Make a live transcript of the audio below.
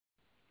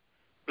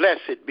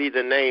Blessed be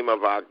the name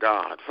of our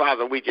God.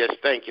 Father, we just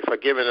thank you for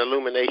giving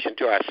illumination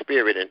to our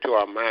spirit and to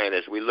our mind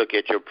as we look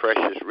at your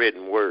precious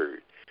written word.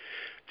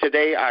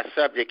 Today our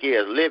subject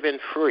is living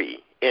free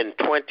in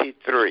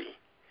 23.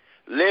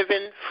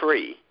 Living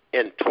free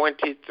in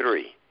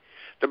 23.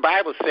 The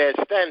Bible says,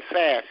 stand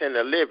fast in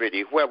the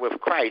liberty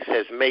wherewith Christ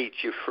has made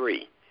you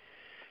free.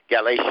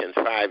 Galatians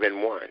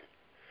 5:1.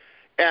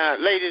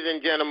 Ladies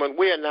and gentlemen,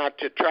 we are not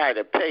to try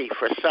to pay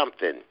for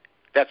something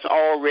that's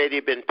already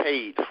been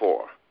paid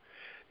for.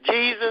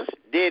 Jesus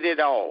did it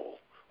all.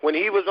 When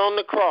he was on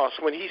the cross,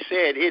 when he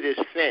said it is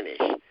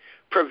finished,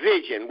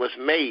 provision was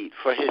made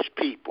for his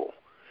people.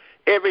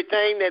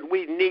 Everything that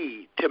we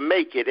need to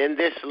make it in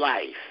this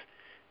life,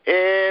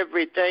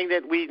 everything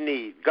that we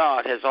need,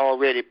 God has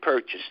already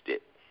purchased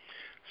it.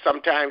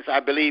 Sometimes I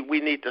believe we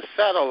need to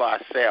settle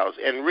ourselves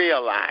and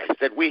realize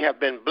that we have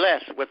been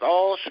blessed with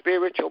all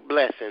spiritual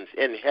blessings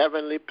in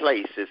heavenly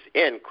places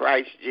in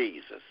Christ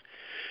Jesus.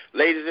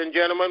 Ladies and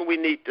gentlemen, we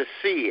need to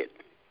see it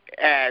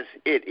as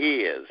it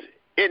is.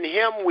 In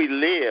him we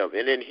live,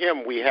 and in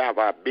him we have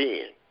our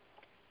being.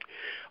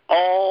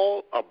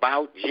 All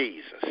about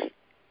Jesus.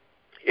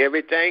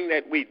 Everything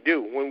that we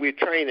do when we're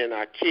training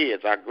our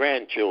kids, our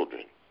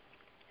grandchildren,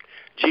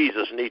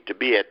 Jesus needs to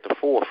be at the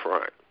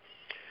forefront.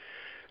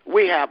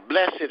 We have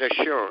blessed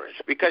assurance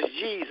because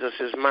Jesus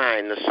is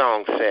mine, the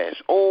song says.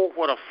 Oh,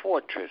 what a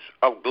fortress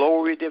of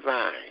glory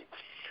divine.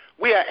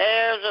 We are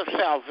heirs of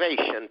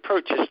salvation,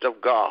 purchased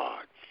of God,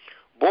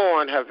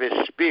 born of his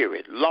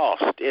spirit,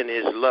 lost in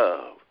his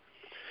love.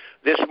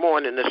 This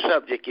morning the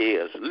subject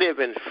is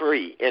living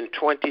free in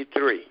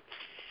 23.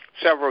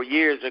 Several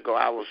years ago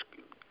I was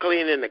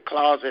cleaning the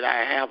closet.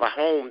 I have a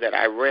home that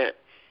I rent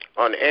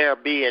on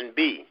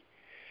Airbnb.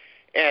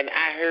 And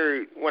I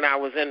heard when I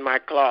was in my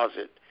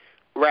closet,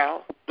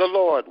 Ralph, the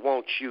Lord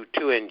wants you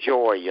to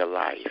enjoy your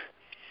life.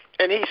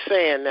 And he's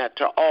saying that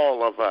to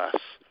all of us.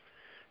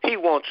 He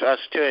wants us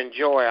to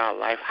enjoy our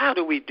life. How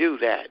do we do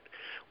that?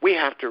 We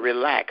have to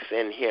relax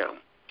in him.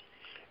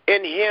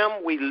 In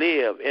him we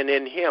live, and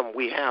in him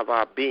we have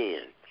our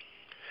being.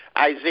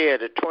 Isaiah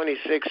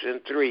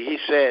 26:3, he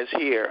says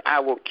here, I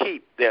will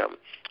keep them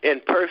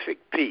in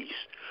perfect peace,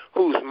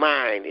 whose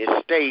mind is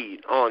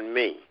stayed on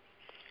me,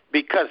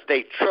 because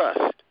they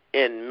trust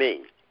in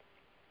me.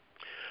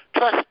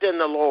 Trust in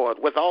the Lord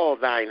with all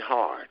thine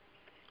heart.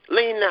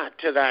 Lean not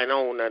to thine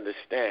own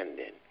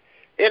understanding.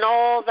 In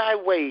all thy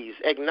ways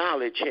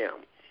acknowledge him,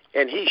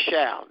 and he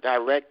shall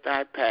direct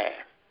thy path.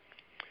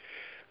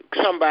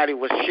 Somebody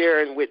was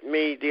sharing with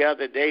me the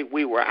other day.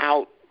 We were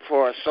out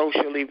for a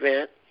social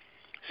event,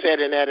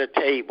 sitting at a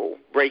table,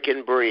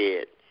 breaking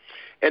bread.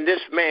 And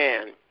this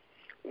man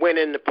went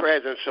in the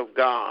presence of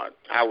God,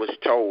 I was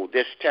told,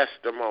 this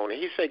testimony.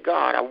 He said,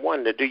 God, I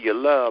wonder, do you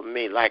love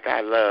me like I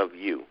love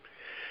you?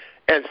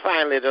 And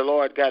finally the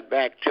Lord got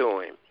back to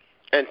him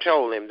and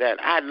told him that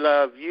I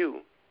love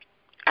you.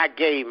 I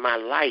gave my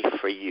life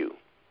for you.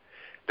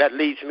 That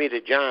leads me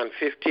to John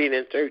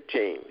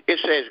 15:13. It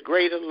says,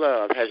 greater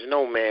love has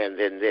no man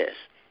than this,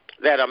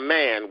 that a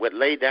man would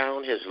lay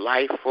down his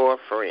life for a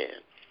friend.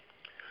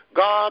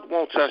 God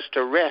wants us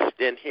to rest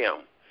in him.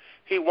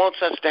 He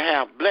wants us to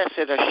have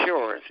blessed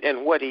assurance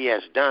in what he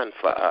has done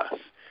for us.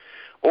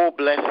 Oh,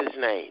 bless his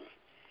name.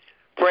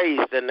 Praise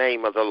the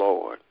name of the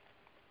Lord.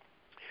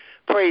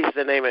 Praise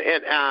the name of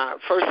it.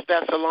 1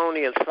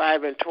 Thessalonians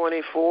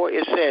 5:24,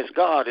 it says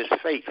God is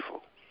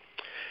faithful.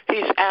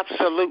 He's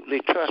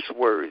absolutely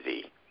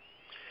trustworthy.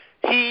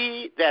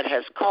 He that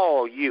has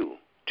called you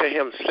to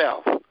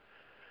himself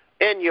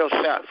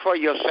for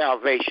your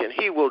salvation,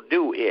 he will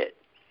do it,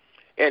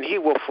 and he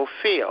will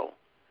fulfill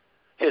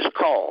his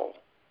call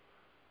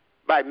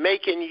by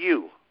making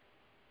you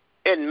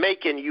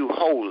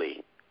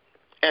holy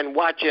and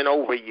watching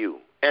over you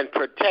and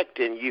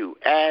protecting you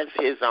as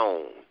his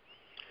own.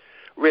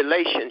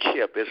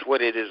 Relationship is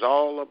what it is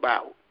all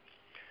about.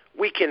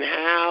 We can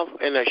have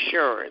an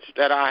assurance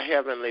that our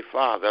Heavenly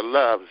Father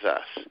loves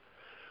us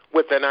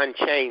with an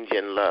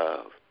unchanging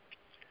love.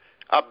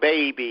 A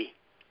baby,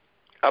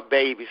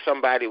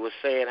 somebody was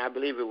saying, I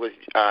believe it was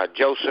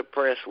Joseph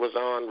Press was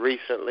on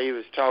recently. He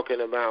was talking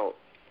about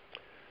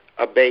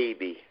a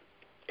baby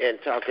and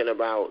talking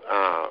about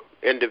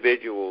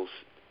individuals'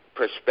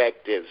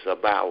 perspectives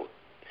about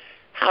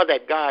how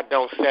that God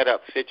don't set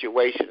up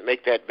situations,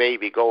 make that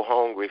baby go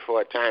hungry for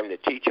a time to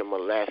teach him a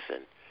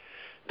lesson.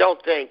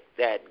 Don't think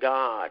that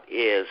God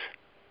is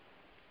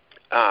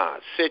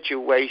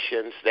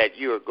situations that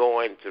you're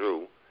going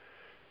through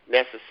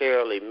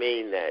necessarily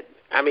mean that.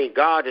 I mean,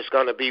 God is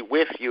going to be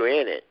with you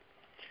in it,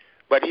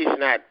 but he's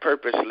not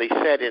purposely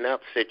setting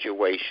up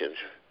situations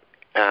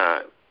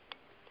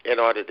in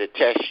order to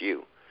test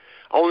you.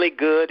 Only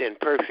good and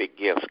perfect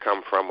gifts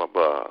come from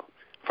above,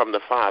 from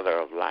the Father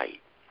of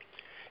light.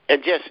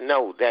 And just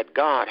know that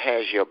God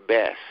has your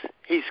best.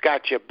 He's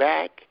got your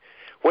back.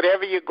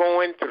 Whatever you're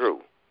going through,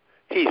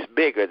 he's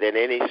bigger than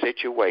any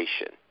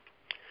situation.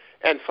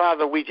 And,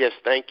 Father, we just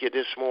thank you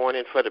this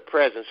morning for the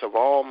presence of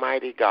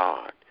Almighty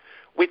God.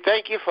 We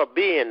thank you for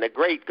being the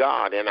great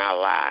God in our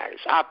lives.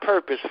 Our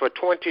purpose for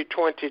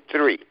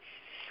 2023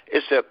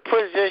 is to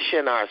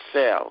position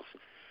ourselves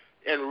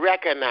and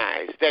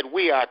recognize that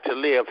we are to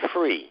live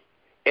free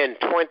in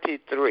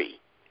 23.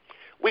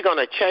 We're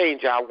going to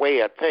change our way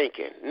of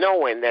thinking,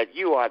 knowing that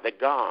you are the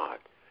God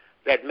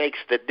that makes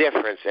the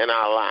difference in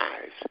our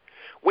lives.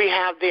 We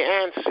have the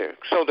answer,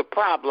 so the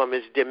problem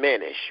is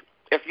diminished.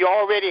 If you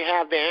already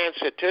have the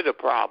answer to the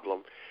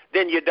problem,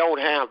 then you don't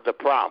have the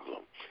problem.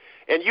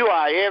 And you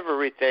are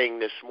everything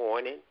this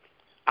morning.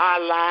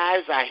 Our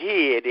lives are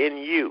hid in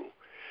you.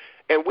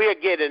 And we're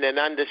getting an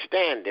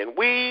understanding.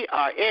 We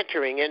are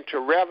entering into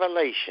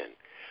revelation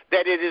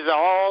that it is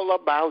all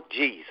about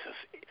Jesus.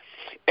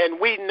 And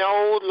we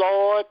know,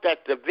 Lord, that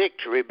the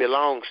victory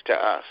belongs to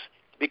us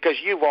because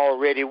you've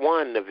already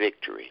won the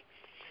victory.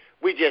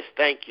 We just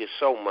thank you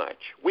so much.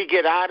 We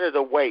get out of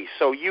the way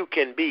so you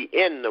can be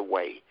in the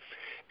way.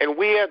 And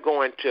we are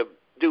going to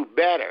do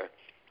better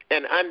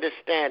in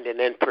understanding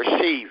and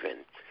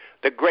perceiving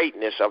the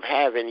greatness of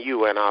having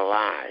you in our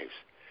lives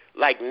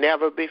like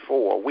never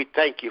before. We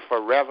thank you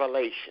for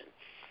revelation.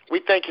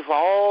 We thank you for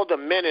all the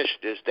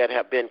ministers that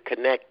have been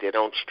connected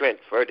on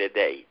Strength for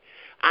Today.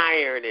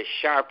 Iron is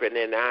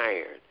sharpening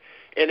iron.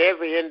 And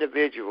every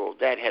individual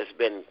that has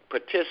been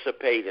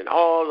participating,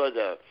 all of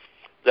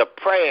the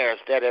prayers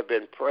that have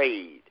been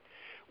prayed,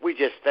 we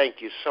just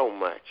thank you so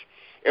much.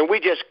 And we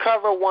just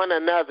cover one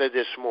another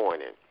this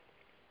morning.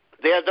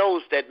 There are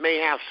those that may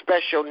have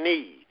special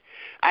need.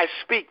 I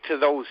speak to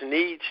those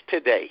needs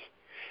today.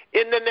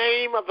 In the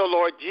name of the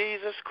Lord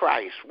Jesus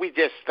Christ, we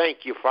just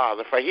thank you,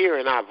 Father, for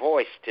hearing our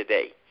voice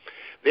today.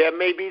 There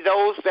may be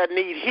those that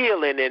need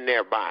healing in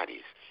their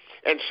bodies.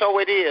 And so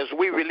it is,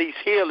 we release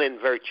healing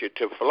virtue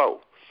to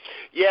flow.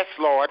 Yes,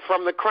 Lord,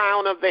 from the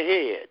crown of the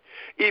head,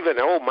 even,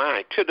 oh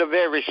my, to the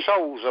very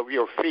soles of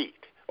your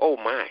feet, oh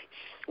my.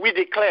 We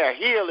declare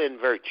healing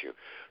virtue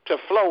to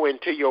flow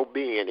into your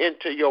being,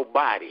 into your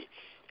body,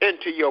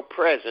 into your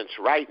presence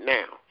right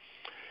now.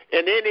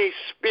 And any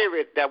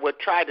spirit that would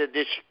try to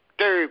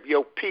disturb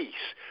your peace,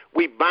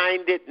 we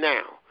bind it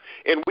now,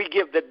 and we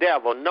give the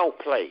devil no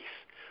place.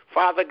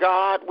 Father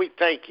God, we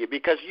thank you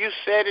because you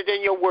said it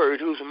in your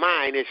word, whose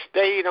mind is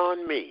stayed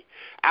on me.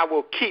 I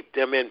will keep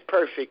them in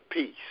perfect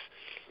peace.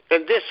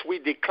 And this we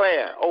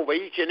declare over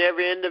each and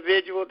every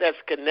individual that's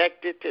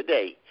connected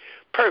today,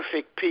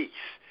 perfect peace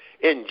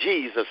in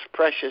Jesus'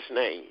 precious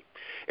name.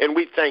 And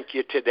we thank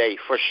you today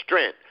for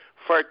strength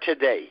for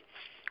today.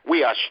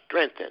 We are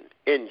strengthened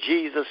in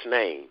Jesus'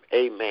 name.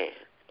 Amen.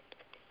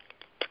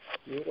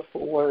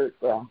 Beautiful word,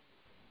 bro.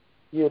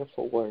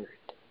 Beautiful word.